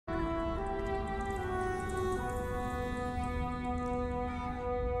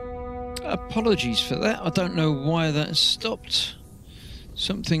Apologies for that. I don't know why that stopped.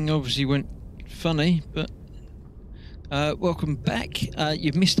 Something obviously went funny, but welcome back.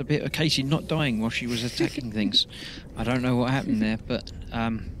 You've missed a bit of Casey not dying while she was attacking things. I don't know what happened there, but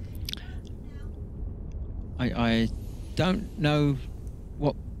I don't know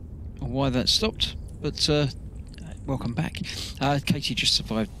why that stopped, but welcome back. Casey just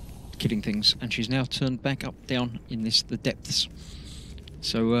survived killing things, and she's now turned back up down in the depths.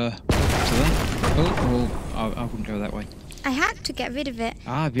 So to that. I wouldn't go that way. I had to get rid of it.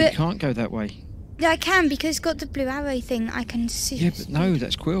 But you can't go that way. Yeah, I can, because it's got the blue arrow thing. I can see. Yeah, but no,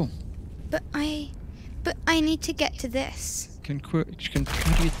 that's Quill. But I need to get to this. How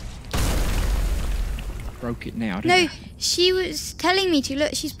do you... Broke it now, didn't No, you? she was telling me to.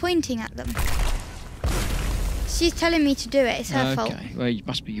 Look, she's pointing at them. She's telling me to do it. It's her fault. Okay, well, it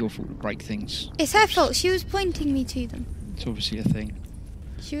must be your fault to break things. It's her fault. She was pointing me to them. It's obviously a thing.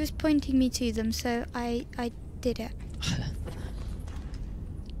 She was pointing me to them, so I did it.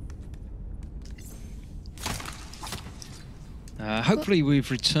 Hopefully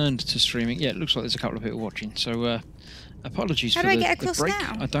we've returned to streaming. Yeah, it looks like there's a couple of people watching. So apologies for the break.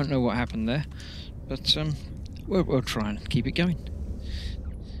 Now? I don't know what happened there, but we'll try and keep it going.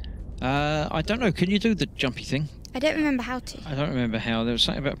 I don't know. Can you do the jumpy thing? I don't remember how to. I don't remember how. There was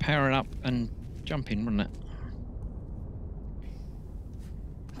something about powering up and jumping, wasn't it?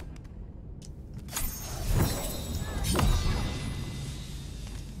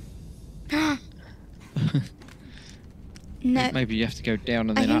 No. Maybe you have to go down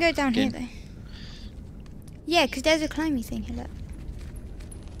and then up. up. I can go down again. here though. Yeah, because there's a climbing thing here. Look.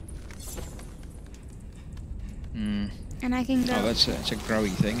 And I can go. Oh, that's a growy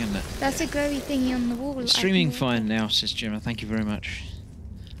thing, isn't it? That's a glowy thingy on the wall. Streaming fine now, says Gemma. Thank you very much.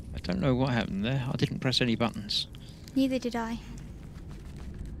 I don't know what happened there. I didn't press any buttons. Neither did I.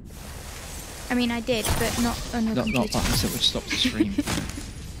 I mean, I did, but not on your computer. Not buttons that would stop the stream.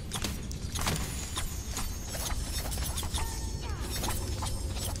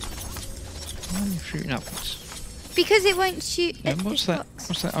 Why are you shooting upwards? Because it won't shoot Yeah, at what's this that? box.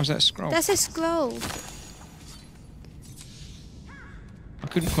 What's that? Oh, is that a scroll? That's a scroll. I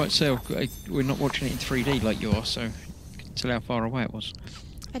couldn't quite tell. We're not watching it in 3D like you are, so I couldn't tell how far away it was.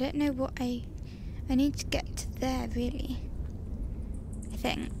 I don't know what I need to get to there, really. I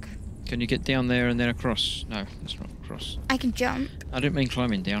think. Can you get down there and then across? No, that's not across. I can jump. I didn't mean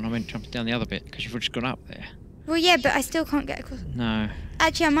climbing down. I meant jumping down the other bit, because you've just gone up there. Well, yeah, but I still can't get across. No.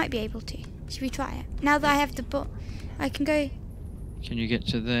 Actually, I might be able to. Should we try it? Now that I have the bot, I can go. Can you get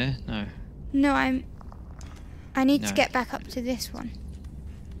to there? No. No, I need to No. get back up to this one.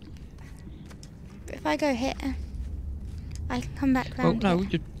 But if I go here, I can come back Well, round no.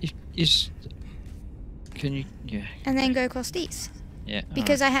 here Can you? Yeah. and then go across these. Yeah.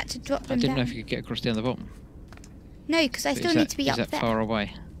 Because alright. I had to drop I them didn't down. know if you could get across down the bottom. No, because I But still is need that- to be up Is that there. far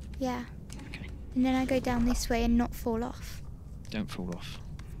away? Yeah. Okay. And then I go down this way and not fall off. Don't fall off.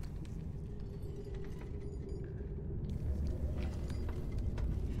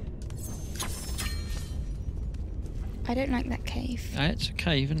 I don't like that cave. It's a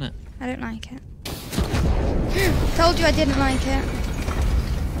cave, isn't it? I don't like it. Told you I didn't like it.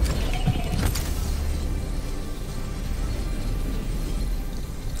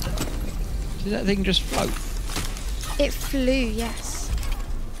 Did that thing just float? It flew, yes.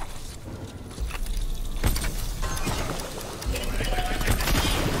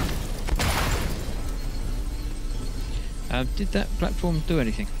 Did that platform do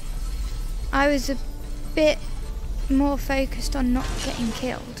anything? I was a bit more focused on not getting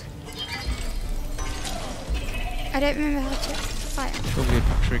killed. I don't remember how to fire. Probably a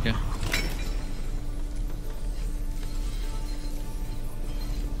trigger.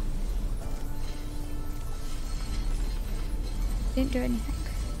 Didn't do anything.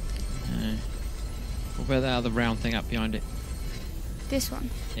 No. What about that other round thing up behind it? This one.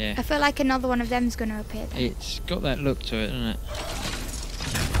 Yeah. I feel like another one of them's going to appear there. It's got that look to it, doesn't it?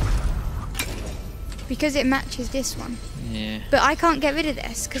 Because it matches this one. Yeah. But I can't get rid of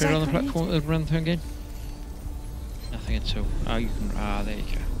this. Because Tread I on the can't platform, run through again? Nothing at all. Oh, you can. Ah, there you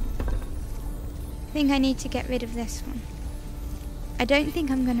go. I think I need to get rid of this one. I don't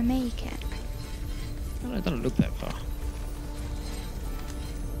think I'm going to make it. Oh, it doesn't look that far.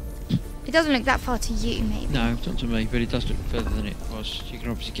 It doesn't look that far to you, maybe. No, not to me, but it does look further than it was. You can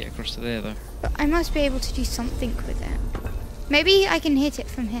obviously get across to there, though. But I must be able to do something with it. Maybe I can hit it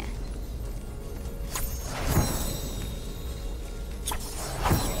from here.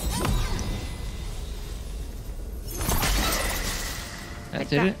 That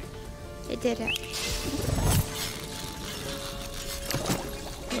did it? It did it.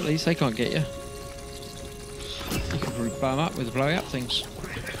 At least they can't get you. You can probably blow them up with the blowing up things.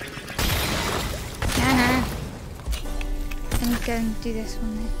 Nah. I need to go and do this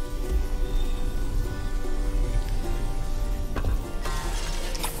one then.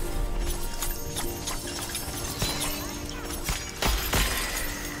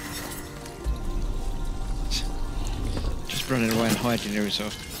 Just running away and hiding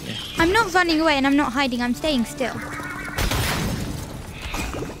yourself. Yeah. I'm not running away and I'm not hiding, I'm staying still.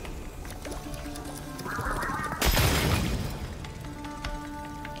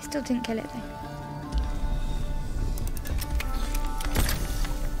 It still didn't kill it though.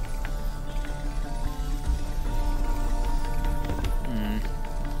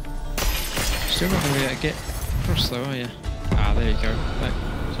 Still not going to be able to get across though, are you? Ah, there you go. That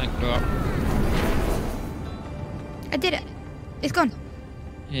tank blew up. I did it. It's gone.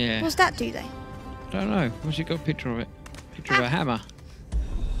 Yeah. What's that do though? I don't know. What's it got a picture of it? Picture of a hammer.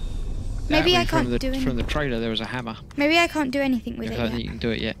 Maybe I From can't do anything. From the trailer there was a hammer. Maybe I can't do anything with I it don't yet. think you can do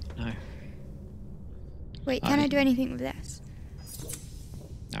it yet. No. Wait, can I do anything with this?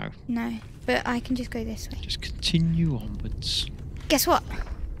 No. No. But I can just go this way. Just continue onwards. Guess what?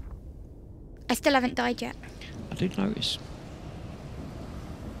 I still haven't died yet. I did notice.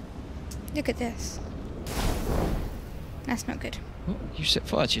 Look at this. That's not good. Oh, you set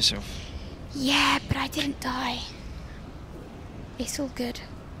fire to yourself. Yeah, but I didn't die. It's all good.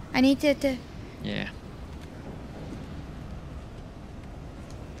 I needed to... Yeah.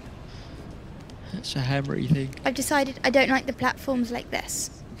 That's a hammery thing. I've decided I don't like the platforms like this.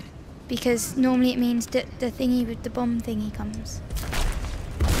 Because normally it means that the thingy with the bomb thingy comes.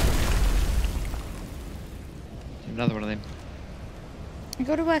 Another one of them. I've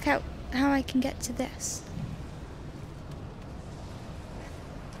got to work out how I can get to this.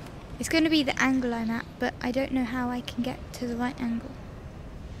 It's going to be the angle I'm at, but I don't know how I can get to the right angle.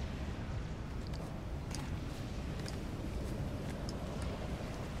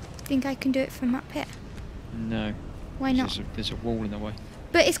 Think I can do it from up here? No. Why not? There's a wall in the way.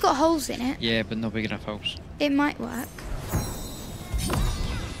 But it's got holes in it. Yeah, but not big enough holes. It might work.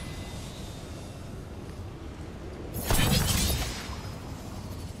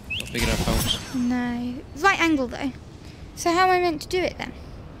 Not big enough holes. No. Right angle though. So how am I meant to do it then?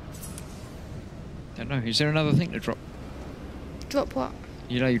 Don't know. Is there another thing to drop? Drop what?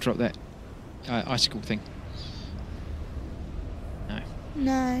 You know you dropped that icicle thing. No.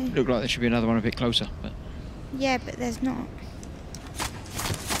 No. Looked like there should be another one a bit closer, but Yeah, but there's not.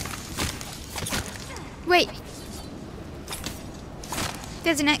 Wait.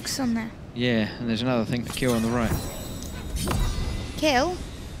 There's an X on there. yeah, and there's another thing to kill on the right. Kill?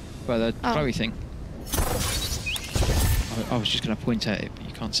 Well, the Oh. Chloe thing. I was just going to point at it, but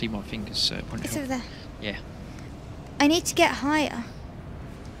you can't see my fingers pointing. It's over there. Yeah. I need to get higher.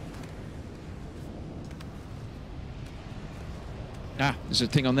 Ah, there's a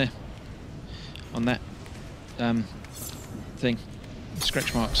thing on there. On that thing.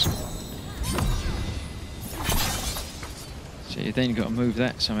 Scratch marks. So you then got to move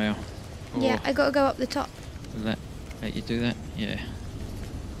that somehow. Or Yeah, I gotta go up the top. will that let you do that? Yeah.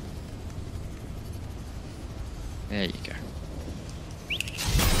 There you go.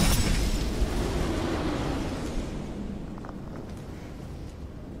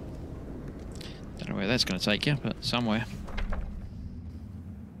 Don't know where that's going to take you, but somewhere.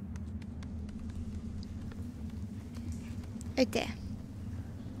 Right there.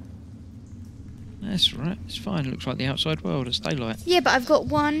 That's right. It's fine. Looks like the outside world. It's daylight. Yeah, but I've got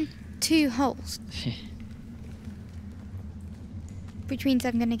 2 holes, which means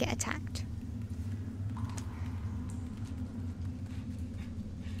I'm gonna get attacked.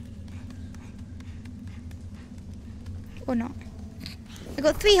 Or not. I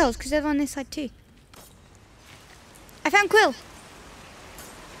got 3 holes because they're on this side too. I found Quill.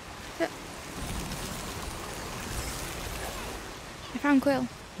 Look. I found Quill.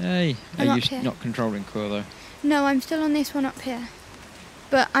 Hey, I'm are up you here. not controlling Quill though? No, I'm still on this one up here.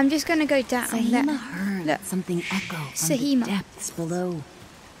 But I'm just gonna go down. Sahima there. heard Look. something echo from Sahima. the depths below.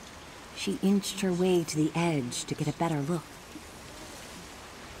 She inched her way to the edge to get a better look.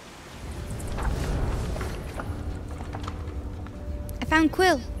 I found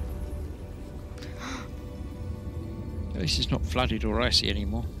Quill. At least it's not flooded or icy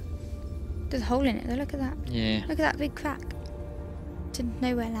anymore. There's a hole in it though, look at that. Yeah. Look at that big crack. To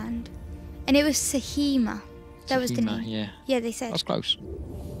nowhere land. And it was Sahima. That was the Sahima, name. yeah. Yeah, they said. That's close.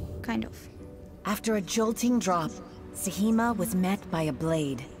 Kind of. After a jolting drop, Sahima was met by a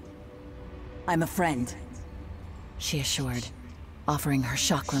blade. "I'm a friend," she assured, offering her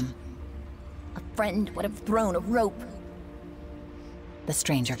chakram. "A friend would have thrown a rope." the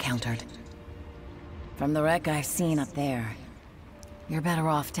stranger countered. From the wreck I've seen up there, you're better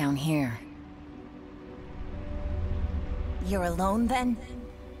off down here. You're alone then?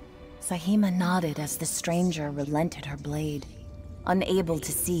 Saheema nodded as the stranger relented her blade, unable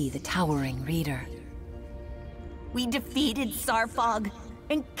to see the towering reader. We defeated Sarfog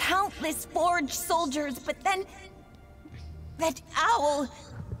and countless Forge soldiers, but then... that owl...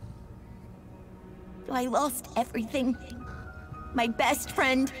 I lost everything. My best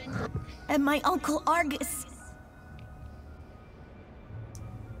friend, and my Uncle Argus.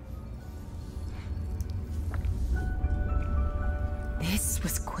 This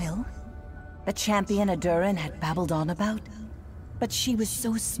was Quill? The champion Aduran had babbled on about? But she was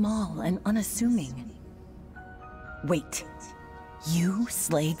so small and unassuming. Wait, you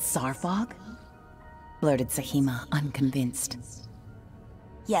slayed Sarfog? Blurted Saheema, unconvinced.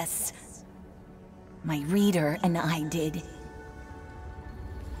 Yes. My reader and I did.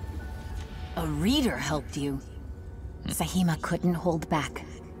 A reader helped you? Saheema couldn't hold back.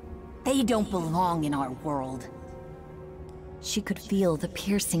 They don't belong in our world. She could feel the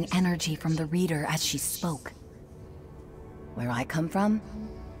piercing energy from the reader as she spoke. Where I come from,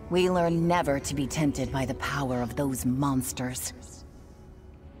 we learn never to be tempted by the power of those monsters.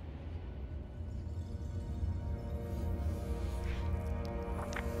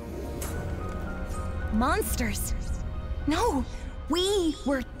 Monsters? No, we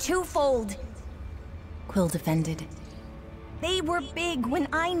were twofold, Quill defended. They were big when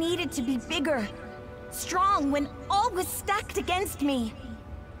I needed to be bigger. Strong when all was stacked against me.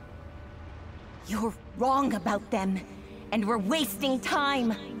 You're wrong about them, and we're wasting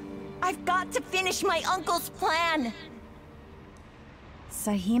time. I've got to finish my uncle's plan.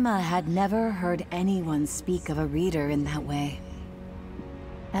 Saheema had never heard anyone speak of a reader in that way.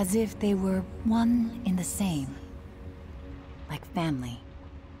 As if they were one in the same. Like family.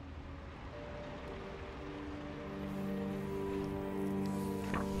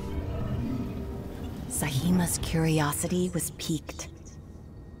 Saheema's curiosity was piqued.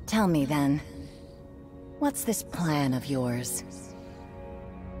 Tell me then, what's this plan of yours?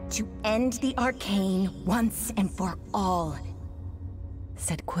 To end the arcane once and for all,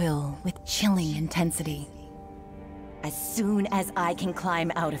 said Quill with chilling intensity. As soon as I can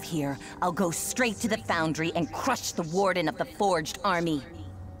climb out of here, I'll go straight to the Foundry and crush the Warden of the Forged Army.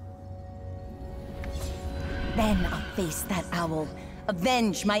 Then I'll face that owl,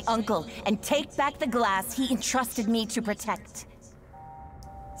 avenge my uncle, and take back the glass he entrusted me to protect.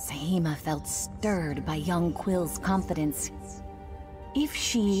 Saheema felt stirred by young Quill's confidence. If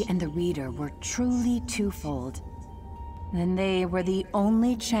she and the reader were truly twofold, then they were the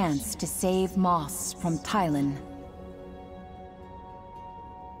only chance to save Moss from Tylan.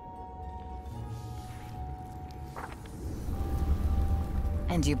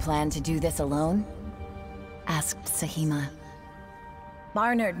 And you plan to do this alone? Asked Saheema.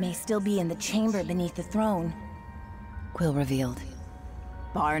 Barnard may still be in the chamber beneath the throne, Quill revealed.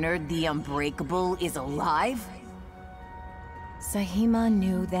 Barnard the Unbreakable is alive? Saheema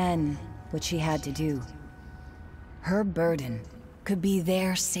knew then what she had to do. Her burden could be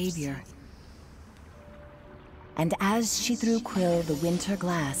their savior. And as she threw Quill the winter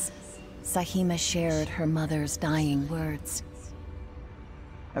glass, Saheema shared her mother's dying words.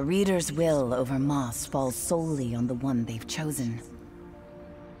 A reader's will over Moss falls solely on the one they've chosen.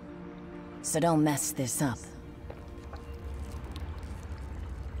 So don't mess this up.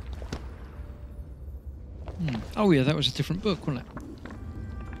 Oh yeah, that was a different book, wasn't it?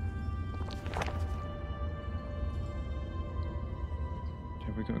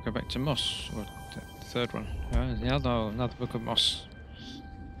 So we've got to go back to Moss, or the third one. Yeah, no, another book of Moss.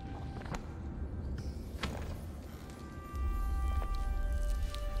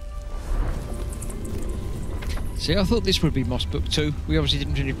 See, I thought this would be Moss Book 2. We obviously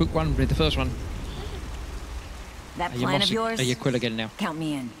didn't finish Book 1, read the first one. That plan of yours? Are you Quill again now? Count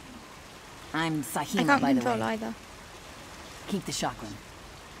me in. I'm Saheema, I can't by the way. control either. Keep the shotgun.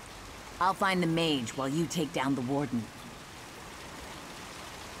 I'll find the mage while you take down the warden.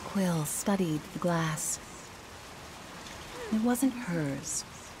 Quill studied the glass. It wasn't hers,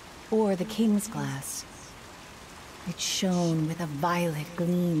 or the king's glass. It shone with a violet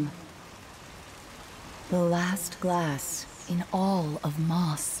gleam. The last glass in all of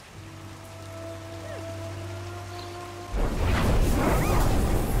Moss.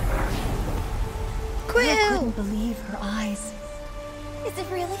 Quill! I couldn't believe her eyes. Is it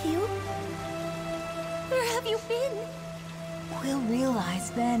really you? Where have you been? Quill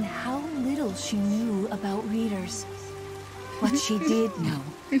realized then how little she knew about readers. What she did know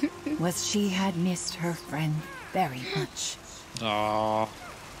was she had missed her friend very much. Oh.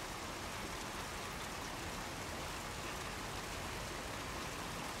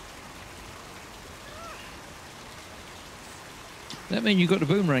 That mean you got the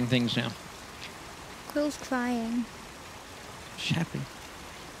boomerang things now? Quill's crying. She's happy.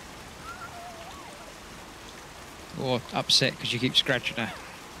 Or upset because you keep scratching her.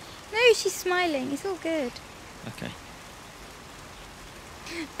 No, she's smiling. It's all good. Okay.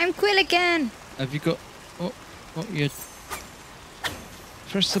 I'm Quill again. Have you got... What you...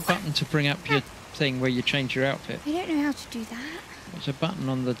 Press the button to bring up your thing where you change your outfit. I don't know how to do that. There's a button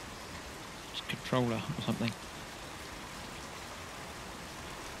on the controller or something.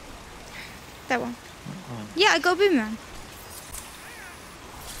 That one. Oh. Yeah, I got a boomerang.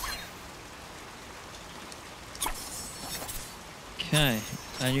 Okay.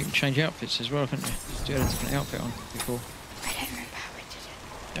 And you can change outfits as well, can't you? Just do a different outfit on before. I don't remember how I did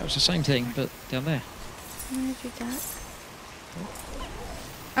it. That was the same thing, but down there. I'm going to do that.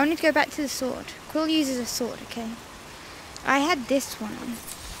 I want to go back to the sword. Quill uses a sword, okay? I had this one on.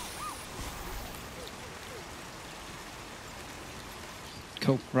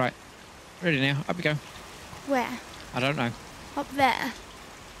 Cool, right. Ready now, up we go. Where? I don't know. Up there.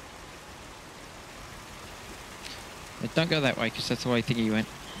 Don't go that way, because that's the way thingy went.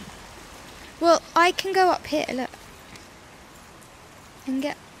 Well, I can go up here, look. And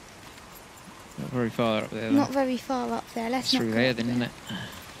get Not very far up there, though. not very far up there. Let's It's not through go there up then, isn't it?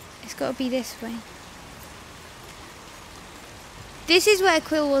 It's got to be this way. This is where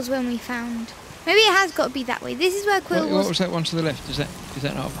Quill was when we found. Maybe it has got to be that way. This is where Quill What was. was that one to the left? Is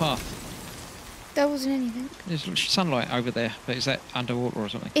that not a path? There wasn't anything. There's sunlight over there, but is that underwater or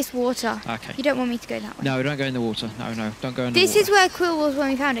something? It's water. Okay. You don't want me to go that way. No, don't go in the water. No, don't go in the This water. is where Quill was when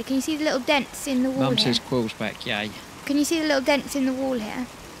we found it. Can you see the little dents in the wall Mum here? says Quill's back, yay. Can you see the little dents in the wall here?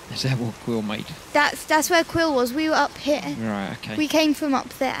 Is that what Quill made? That's where Quill was. We were up here. Right, okay. We came from up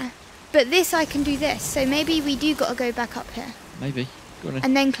there. But this, I can do this. So maybe we do got to go back up here. Maybe. Go on then.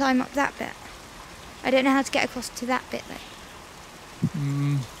 And then climb up that bit. I don't know how to get across to that bit,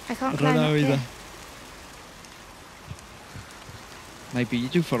 though. I can't climb up here. Maybe you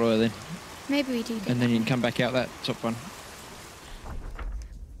do follow her then. Maybe we do. And then you can come back out that top one.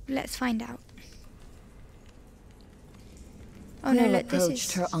 Let's find out. Oh Quill no, look, this approached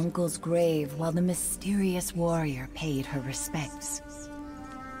is... her uncle's grave while the mysterious warrior paid her respects.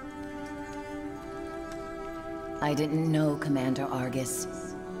 I didn't know Commander Argus,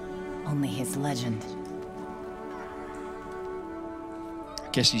 only his legend. I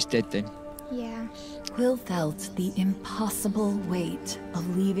guess he's dead then. Yeah. Quill felt the impossible weight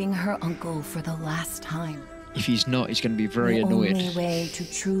of leaving her uncle for the last time. If he's not, he's going to be very The annoyed. only way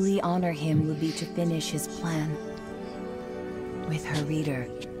to truly honor him would be to finish his plan. With her reader,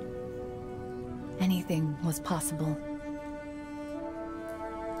 anything was possible.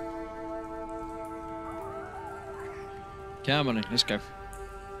 Come on in, let's go.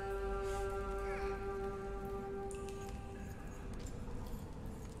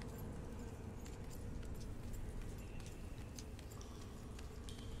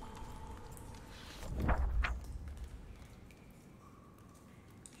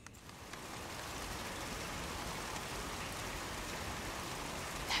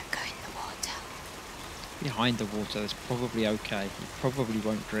 Don't go in the water. Behind the water, that's probably okay. You probably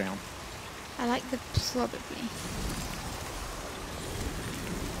won't drown. I like the probably.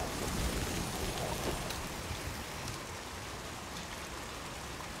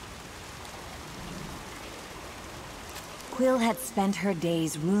 Quill had spent her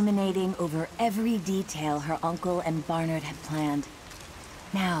days ruminating over every detail her uncle and Barnard had planned.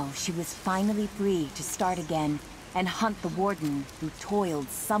 Now she was finally free to start again and hunt the Warden who toiled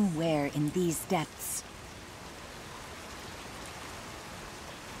somewhere in these depths.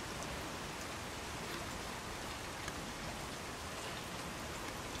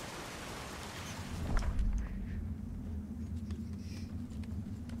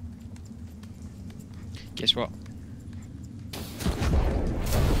 Guess what?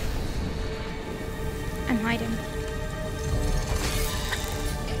 I'm hiding.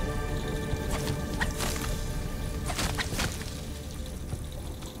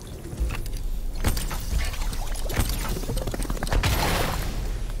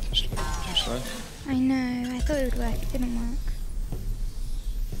 Too slow. I know. I thought it would work. It didn't work.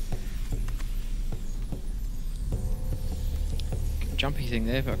 Jumpy thing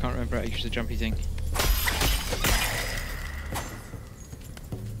there, but I can't remember how to use the jumpy thing.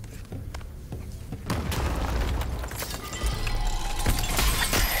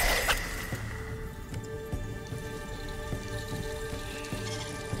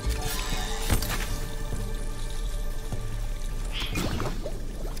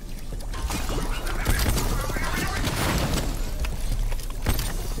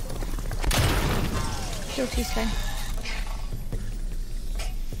 too slow.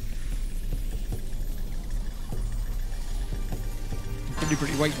 I'm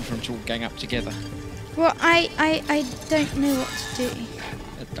deliberately waiting for them to all gang up together. Well, I don't know what to do.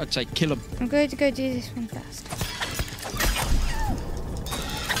 I'd say kill them. I'm going to go do this one first.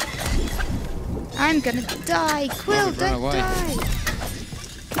 I'm gonna die. Quill, Run don't away. die.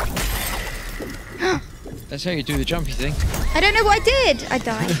 That's how you do the jumpy thing. I don't know what I did. I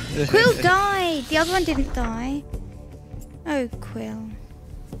died. Quill died. The other one didn't die. Oh, Quill.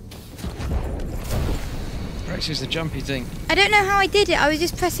 Practice the jumpy thing. I don't know how I did it. I was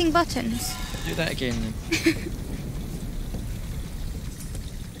just pressing buttons. Do that again then.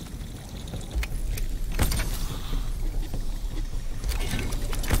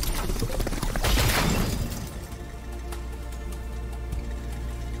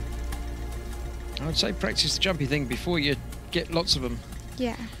 I would say practice the jumpy thing before you get lots of them.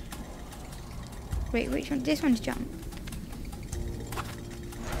 Yeah. Wait, which one? This one's jump.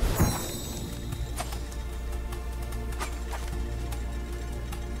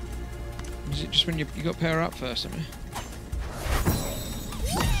 Is it just when you got power up first, haven't you?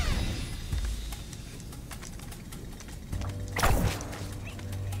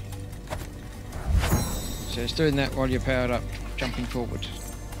 So it's doing that while you're powered up, jumping forward.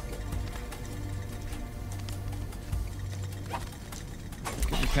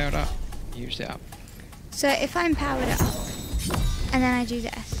 Get you powered up, use it up. So if I'm powered up, and then I do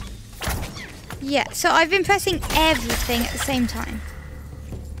this. Yeah, so I've been pressing everything at the same time.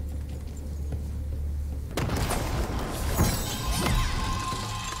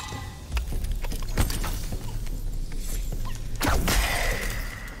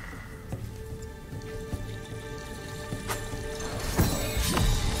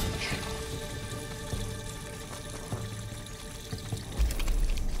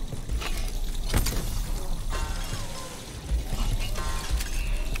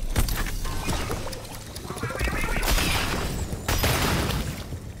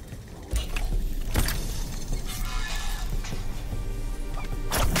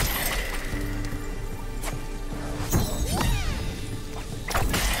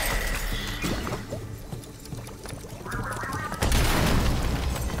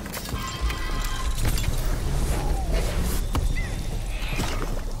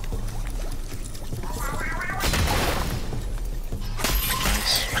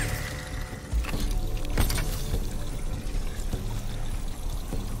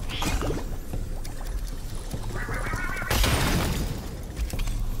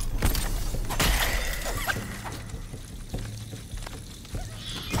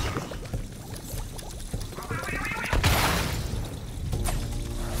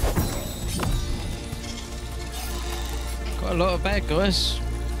 A lot of bad guys.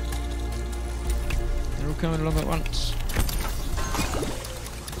 They're all coming along at once.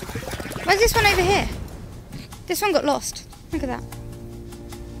 Where's this one over here? This one got lost. Look at that.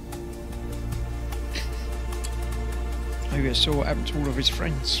 Maybe I saw what happened to all of his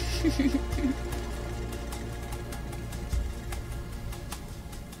friends.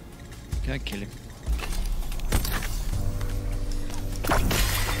 Okay, kill him.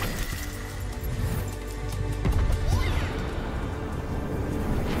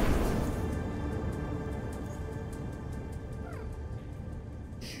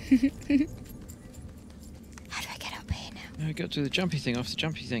 How do I get up here now? Now we got to the jumpy thing off the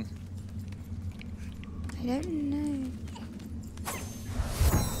jumpy thing. I don't know.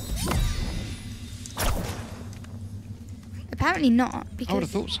 Apparently not, because... I would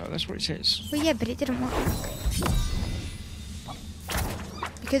have thought so, that's what it says. Well, yeah, but it didn't work.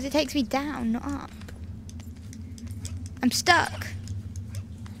 Because it takes me down, not up. I'm stuck.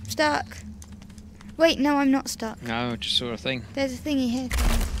 Stuck. Wait, no, I'm not stuck. No, I just saw a thing. There's a thingy here.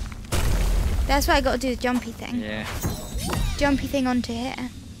 That's why I got to do the jumpy thing. Yeah. Jumpy thing onto here.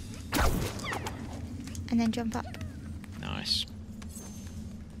 And then jump up. Nice.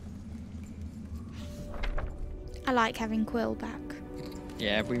 I like having Quill back.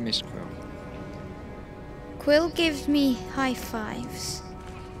 Yeah, we missed Quill. Quill gives me high fives.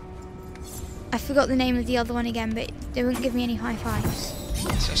 I forgot the name of the other one again, but they wouldn't give me any high fives.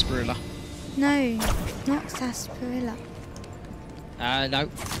 Sarsaparilla. No, not sarsaparilla. No, you got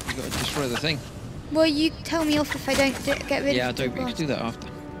to destroy the thing. Well, you tell me off if I don't get rid Yeah, I of the do, but you boss. can do that after.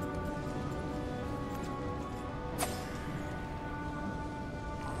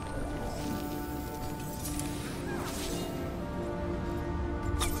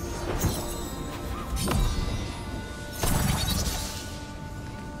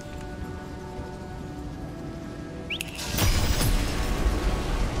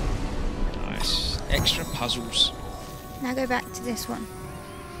 Nice. Extra puzzles. Now go back to this one.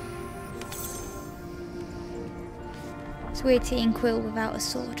 It's weird seeing Quill without a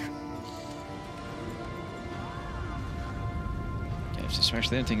sword. You have to smash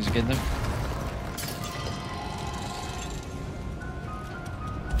them things again, though.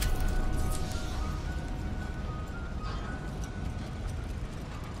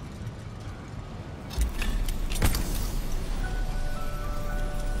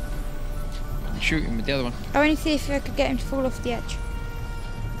 Shoot him with the other one. I want to see if I could get him to fall off the edge.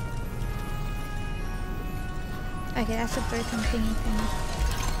 Okay, that's a broken thingy thing.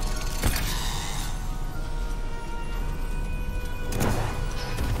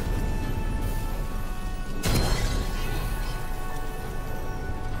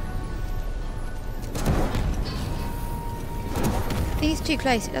 I think it's too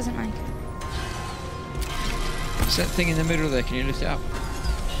close, it doesn't like it. Is that thing in the middle there? Can you lift it up?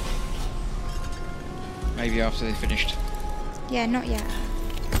 Maybe after they finished. Yeah, not yet.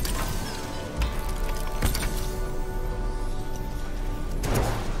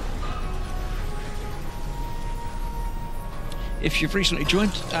 If you've recently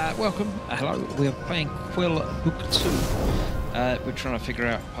joined, welcome. Hello. We're playing Quill Book 2. We're trying to figure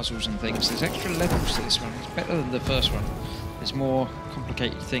out puzzles and things. There's extra levels to this one. It's better than the first one. There's more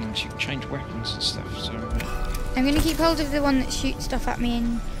complicated things. You can change weapons and stuff. So I'm going to keep hold of the one that shoots stuff at me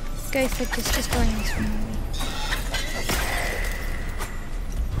and go for just destroying this one. Maybe.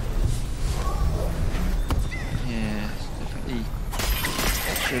 yeah, definitely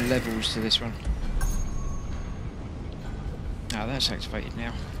extra levels to this one. Oh, that's activated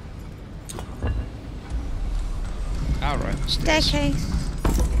now. Alright, Staircase.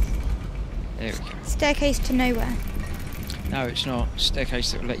 There we go. Staircase to nowhere. No, it's not.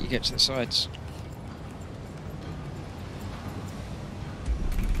 Staircase that will let you get to the sides.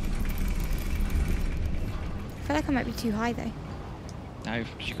 I feel like I might be too high though. No,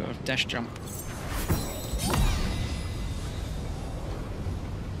 because you've got a dash jump.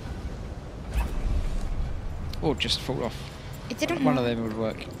 Or just fall off. It didn't One work. of them would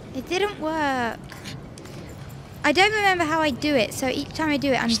work. It didn't work. I don't remember how I do it, so each time I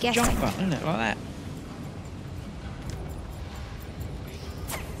do it, I'm It's the guessing. jump button, isn't it? Like that.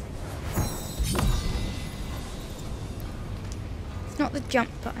 It's not the jump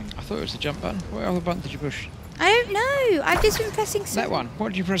button. I thought it was the jump button. What other button did you push? I don't know. I've just been pressing That one. What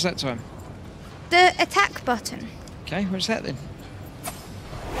did you press that time? the attack button. Okay, what's that then?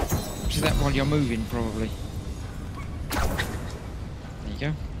 Is that while you're moving, probably? There you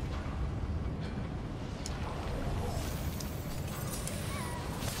go.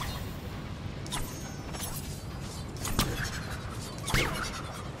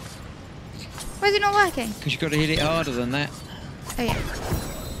 Why is it not working? Because you've got to hit it harder than that. Oh yeah.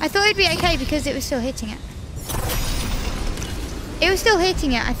 I thought it'd be okay because it was still hitting it. It was still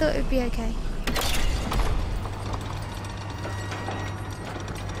hitting it. I thought it would be okay.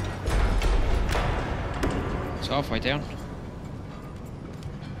 It's halfway down.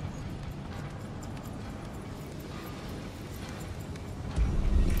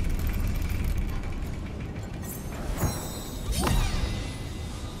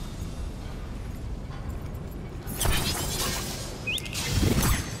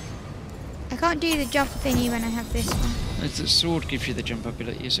 I can't do the jump thingy when I have this one. It's the sword gives you the jump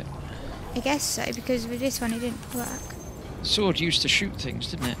ability, is it? I guess so, because with this one it didn't work. Sword used to shoot things,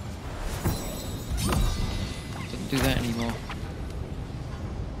 didn't it? Doesn't do that anymore.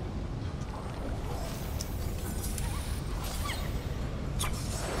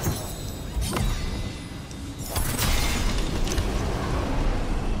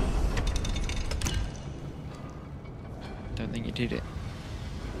 Don't think you did it.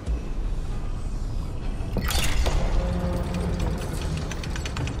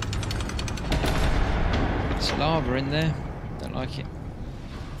 There's lava in there. Don't like it.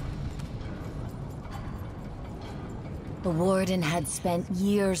 The Warden had spent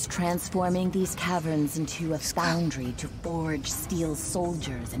years transforming these caverns into a foundry to forge steel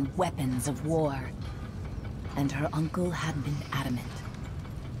soldiers and weapons of war. And her uncle had been adamant.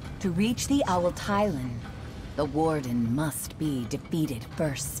 To reach the Owl Tylan, the Warden must be defeated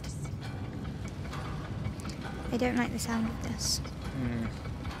first. I don't like the sound of this.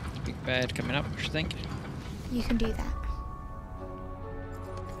 Big bad coming up, what do you think? You can do that.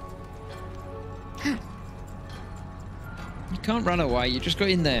 You can't run away, you just got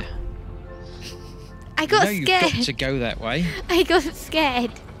in there. I got you know scared. You've got to go that way. I got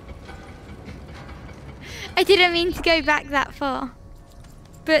scared. I didn't mean to go back that far.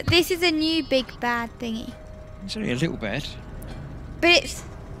 But this is a new big bad thingy. It's only a little bad. But it's...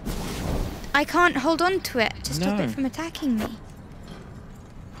 I can't hold on to it to stop No. it from attacking me.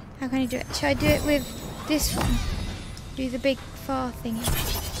 How can I do it? Should I do it with this one? Do the big far thingy.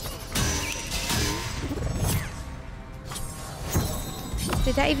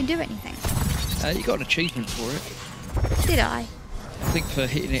 Did that even do anything? You got an achievement for it. Did I? I think for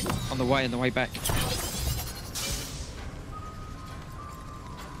hitting it on the way and the way back.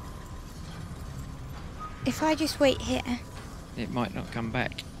 If I just wait here. It might not come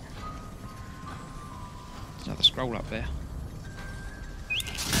back. There's another scroll up there.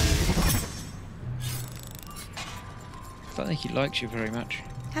 I don't think he likes you very much.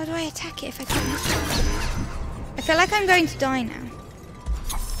 How do I attack it if I can't hit it? I feel like I'm going to die now.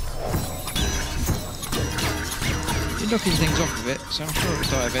 You're knocking things off of it, so I'm sure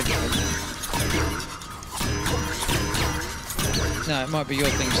it'll die eventually. No, it might be your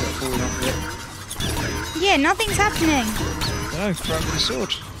things that are falling off of it. Yeah, nothing's happening. No, throw it with a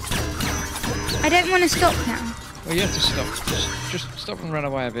sword. I don't want to stop now. Well, you have to stop. Just stop and run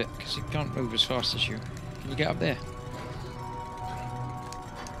away a bit, because you can't move as fast as you. Can you get up there?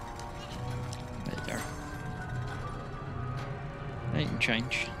 There you go. Now you can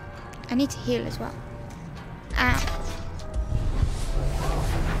change. I need to heal as well. Ow.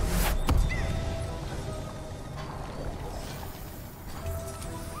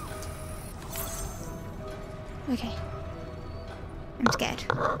 Okay. I'm scared.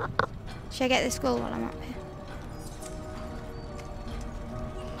 Should I get the scroll while I'm up here?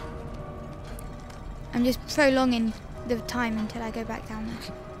 I'm just prolonging the time until I go back down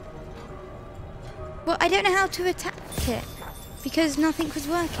there. Well, I don't know how to attack it because nothing was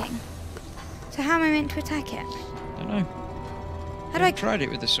working. So how am I meant to attack it? I don't know. How do I tried it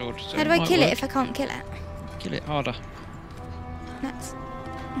with the sword? So How do I might kill work. it if I can't kill it? Kill it harder. That's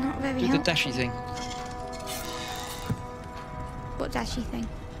not very Do the helpful. dashy thing. What dashy thing?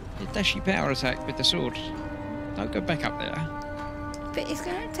 The dashy power attack with the sword. Don't go back up there. But it's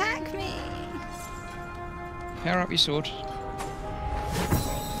gonna attack me. Power up your sword.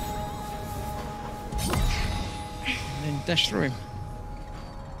 And then dash through him.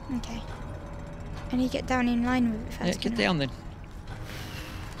 Okay. I need to get down in line with it first. Yeah, get don't I? down then.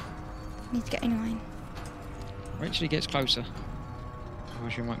 Need to get in line. Wait till he gets closer.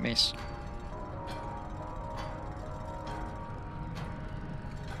 Otherwise you might miss.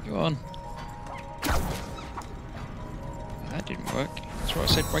 Go on. That didn't work. That's why I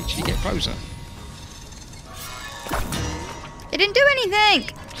said wait till you get closer. It didn't do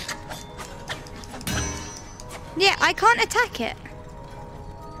anything! Yeah, I can't attack it.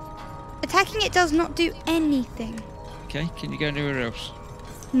 Attacking it does not do anything. Okay, can you go anywhere else?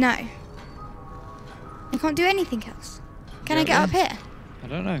 No. I can't do anything else. Can I Go get up up here? I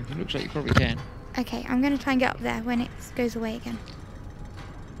don't know. It looks like you probably can. Okay, I'm going to try and get up there when it goes away again.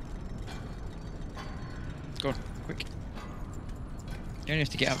 Go on, quick. You only have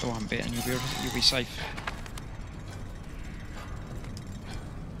to get up the one bit and you'll be safe.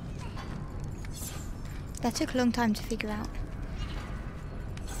 That took a long time to figure out.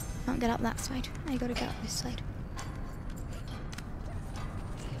 Can't get up that side. I gotta get up this side.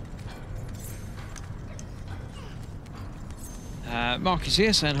 Mark is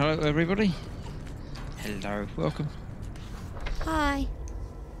here saying hello to everybody. Hello, welcome. Hi.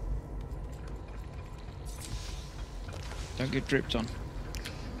 Don't get dripped on.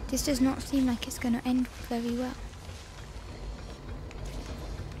 This does not seem like it's gonna end very well.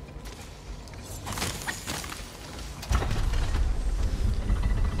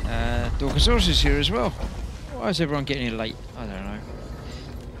 Dorkasaurus is here as well. Why is everyone getting here late? I don't know.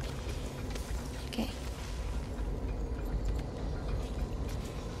 Okay.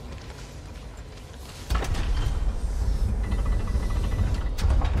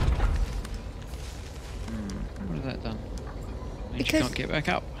 What has that done? Means you Because- can't get back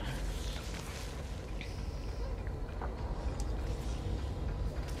up.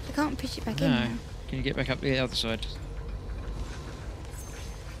 I can't push it back in No. now. Can you get back up the other side?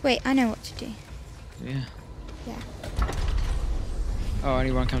 Wait, I know what to do. Yeah. Yeah. Oh,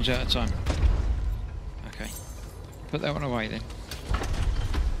 only one comes out at a time. Okay. Put that one away then.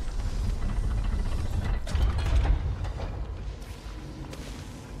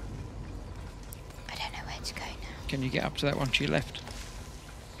 I don't know where to go now. Can you get up to that one to your left?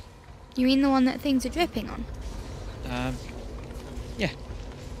 You mean the one that things are dripping on? Yeah.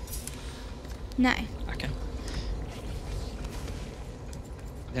 No. Okay.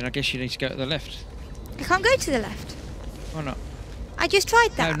 Then I guess you need to go to the left. I can't go to the left. Why not? I just tried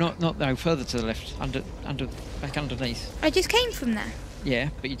that. No, further to the left. Back underneath. I just came from there. Yeah,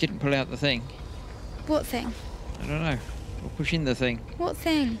 but you didn't pull out the thing. What thing? I don't know. Or push in the thing. What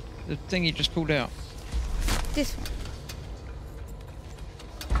thing? The thing you just pulled out. This one.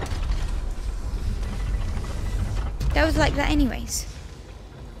 That was like that anyways.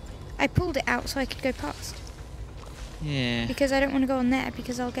 I pulled it out so I could go past. Yeah. Because I don't want to go on there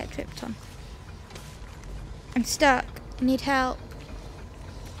because I'll get tripped on. I'm stuck. I need help.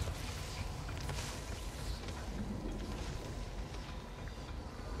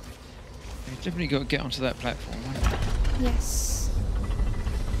 You've definitely got to get onto that platform, haven't you? Yes.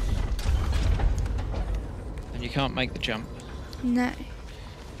 And you can't make the jump. No.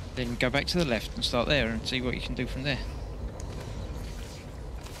 Then go back to the left and start there and see what you can do from there.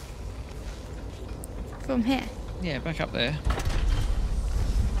 From here. Yeah, back up there.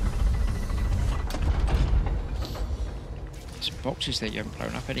 There's some boxes there you haven't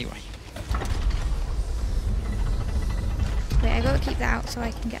blown up anyway. Wait, I gotta keep that out so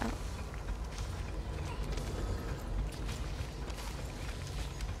I can get up.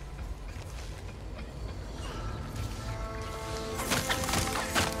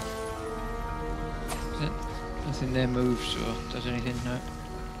 Nothing there moves or does anything, no?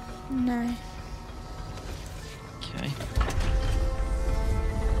 No. Okay.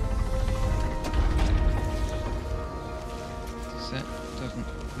 That doesn't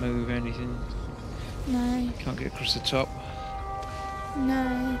move anything. No. Can't get across the top.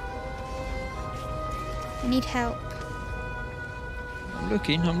 No. I need help. I'm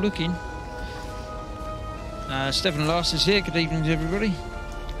looking. Stephen Last is here. Good evening to everybody.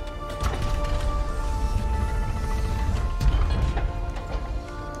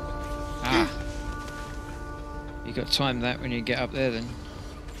 You got to time that when you get up there then.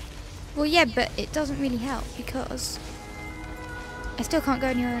 Well, yeah, but it doesn't really help because I still can't go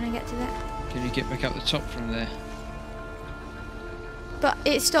anywhere when I get to there. Can you get back up the top from there? But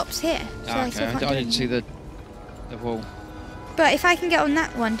it stops here, so I Okay, still I can't do didn't see anything. the wall. But if I can get on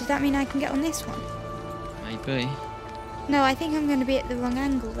that one, does that mean I can get on this one? Maybe. No, I think I'm going to be at the wrong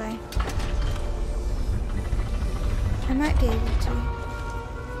angle though. I might be able to.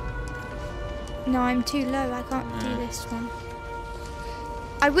 No, I'm too low. I can't do this one.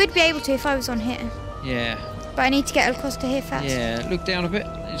 I would be able to if I was on here, Yeah. but I need to get across to here first. Yeah, look down a bit.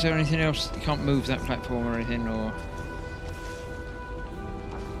 Is there anything else? You can't move that platform or anything, or...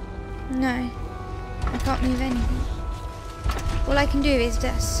 No, I can't move anything. All I can do is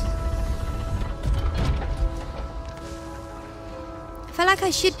this. I feel like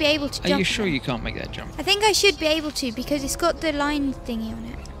I should be able to jump. Are you sure there. you can't make that jump? I think I should be able to because it's got the line thingy on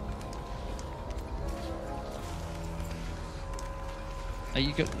it. Are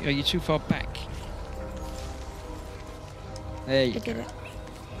you too far back? There you I did go. it.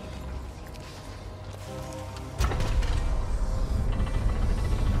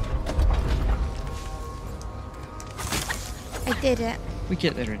 I did it. We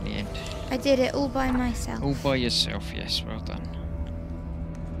get there in the end. I did it all by myself. All by yourself, yes, well done.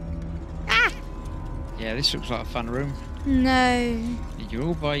 Ah! Yeah, this looks like a fun room. No. You're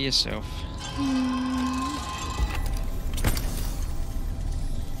all by yourself.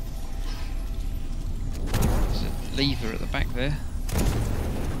 There's a lever at the back there.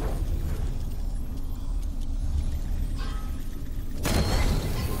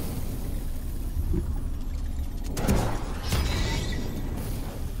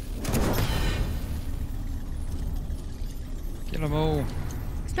 Kill them all.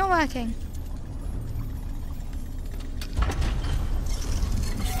 It's not working.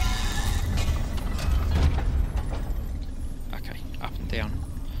 Okay, up and down.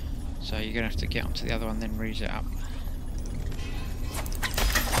 So you're going to have to get onto the other one, then raise it up.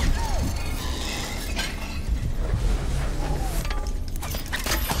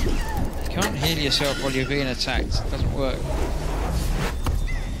 You can't heal yourself while you're being attacked. It doesn't work.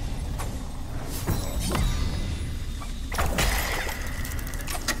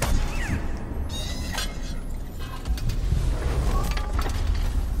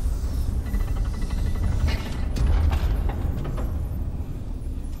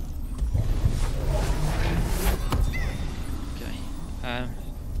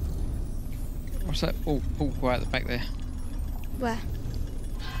 What's that ball right at the back there? Where?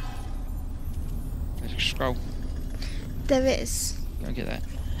 There's a scroll. There is. Go get that.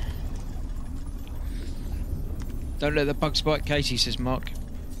 Don't let the bugs bite Katie, says Mark.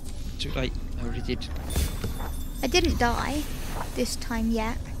 Too late. I already did. I didn't die this time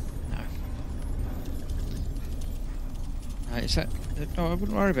yet. No. Is that... No, I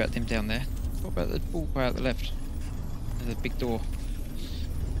wouldn't worry about them down there. What about the ball by out the left? There's a big door.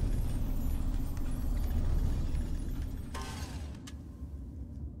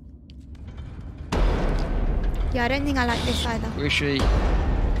 Yeah, I don't think I like this either. Where is she?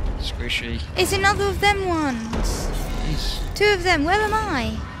 Squishy. It's another of them ones. Jeez. 2 of them. Where am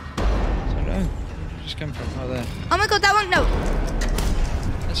I? I don't know. Just come from. Oh, there. Oh my god, that one. No.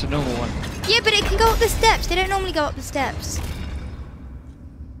 That's a normal one. Yeah, but it can go up the steps. They don't normally go up the steps.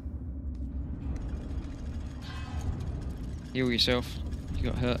 Heal yourself. You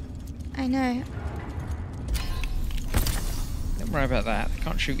got hurt. I know. Don't worry about that. They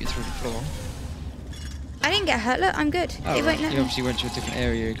can't shoot you through the floor. I didn't get hurt. Look, I'm good. Oh, It right. won't let You me. obviously went to a different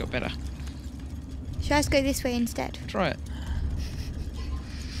area. You got better. Should I just go this way instead? Try it.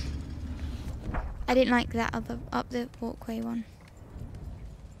 I didn't like that other up the walkway one.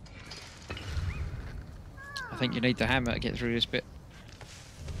 I think you need the hammer to get through this bit.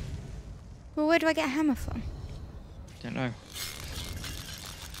 Well, where do I get a hammer from? Don't know.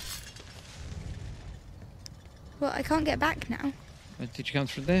 Well, I can't get back now. Did you come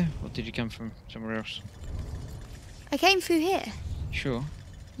through there, or did you come from somewhere else? I came through here. Sure.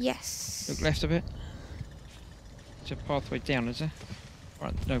 Yes. Look left a bit. There's a pathway down, is there?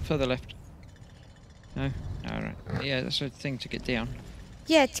 Right, no, further left. No? Alright. Yeah, that's a thing to get down.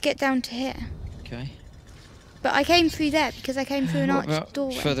 Yeah, to get down to here. Okay. But I came through there because I came through an What arched about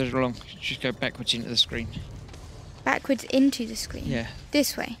doorway. further along? Just go backwards into the screen. Backwards into the screen. Yeah.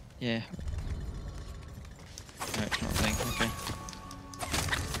 This way. Yeah. No, it's not a thing. Okay.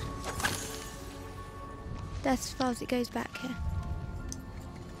 That's as far as it goes back here.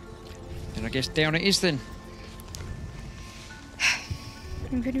 And I guess down it is then.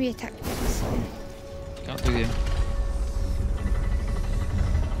 I'm going to be attacked by this soon. Can't do them.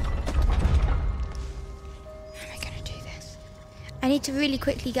 How am I going to do this? I need to really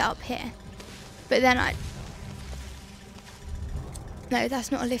quickly get up here. But then I... No,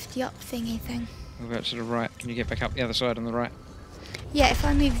 that's not a lifty up thingy thing. What about to the right? Can you get back up the other side on the right? Yeah, if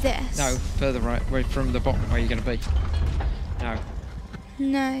I move this... No, further right. Where from the bottom where you're going to be. No.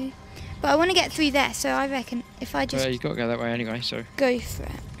 No. But I want to get through there, so I reckon if I just Well, you've got to go that way anyway, so... go for it.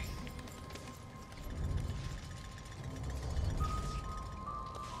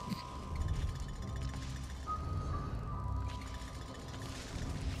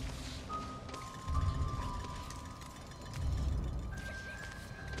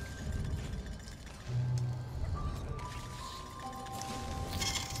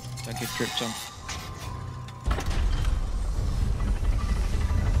 Don't get tripped on.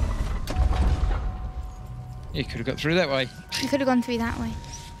 You could have got through that way. You could have gone through that way.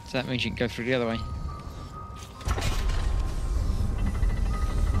 So that means you can go through the other way.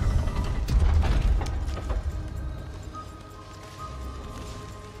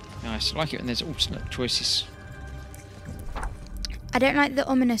 Nice. I like it when there's alternate choices. I don't like the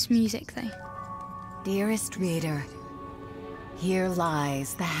ominous music though. Dearest reader, here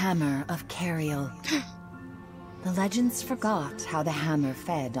lies the hammer of Cariel. The legends forgot how the hammer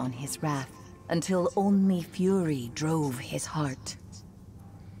fed on his wrath, until only fury drove his heart.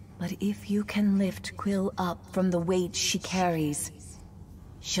 But if you can lift Quill up from the weight she carries,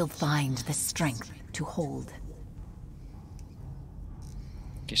 she'll find the strength to hold.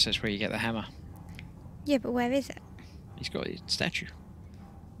 Guess that's where you get the hammer. Yeah, but where is it? He's got his statue.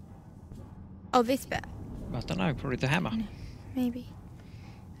 Oh, this bit. I don't know, probably the hammer. Maybe.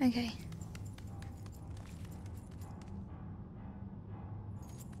 Okay.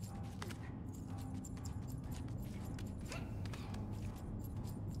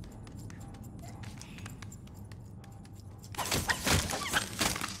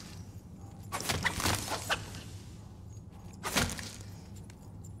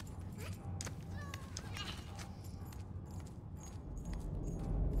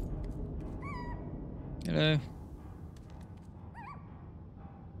 Hello.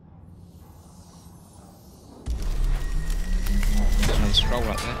 There's another scroll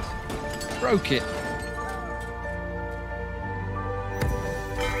up there. Broke it.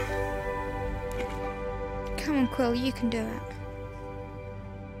 Come on, Quill, you can do it.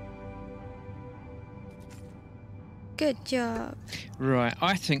 Good job. Right,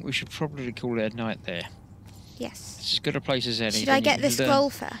 I think we should probably call it a night there. Yes. It's as good a place as any. Should then I you get can the learn. scroll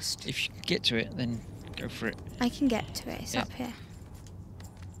first? If you get to it, then go for it. I can get to it. It's Yeah. up here.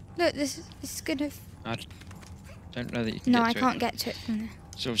 Look, this is gonna. I don't know that you can No, get I to can't it. get to it from there.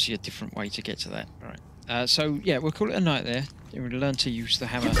 It's obviously a different way to get to that. Right. So, yeah, we'll call it a night there. We'll learn to use the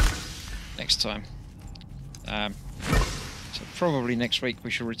hammer next time. So probably next week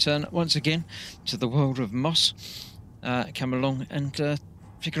we shall return once again to the world of Moss. Come along and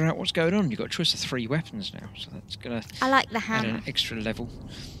figure out what's going on. You've got a choice of 3 weapons now, so that's going to I like the add hammer. an extra level.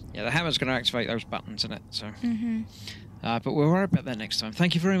 Yeah, the hammer's going to activate those buttons, isn't it? So, Mhm. But we'll worry about that next time.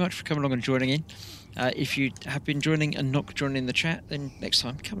 Thank you very much for coming along and joining in. If you have been joining and not joining the chat, then next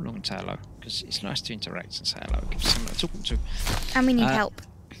time come along and say hello, because it's nice to interact and say hello. Give someone to talk to. And we need help.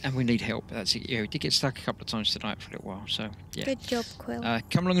 And we need help. That's it. Yeah, we did get stuck a couple of times tonight for a little while. So yeah. Good job, Quill.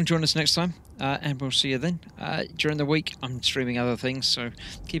 Come along and join us next time, and we'll see you then. During the week, I'm streaming other things, so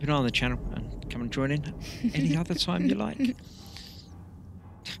keep an eye on the channel and come and join in any other time you like.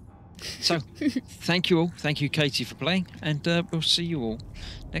 So, thank you all. Thank you, Katie, for playing, and we'll see you all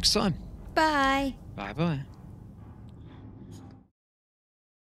next time. Bye. Bye-bye.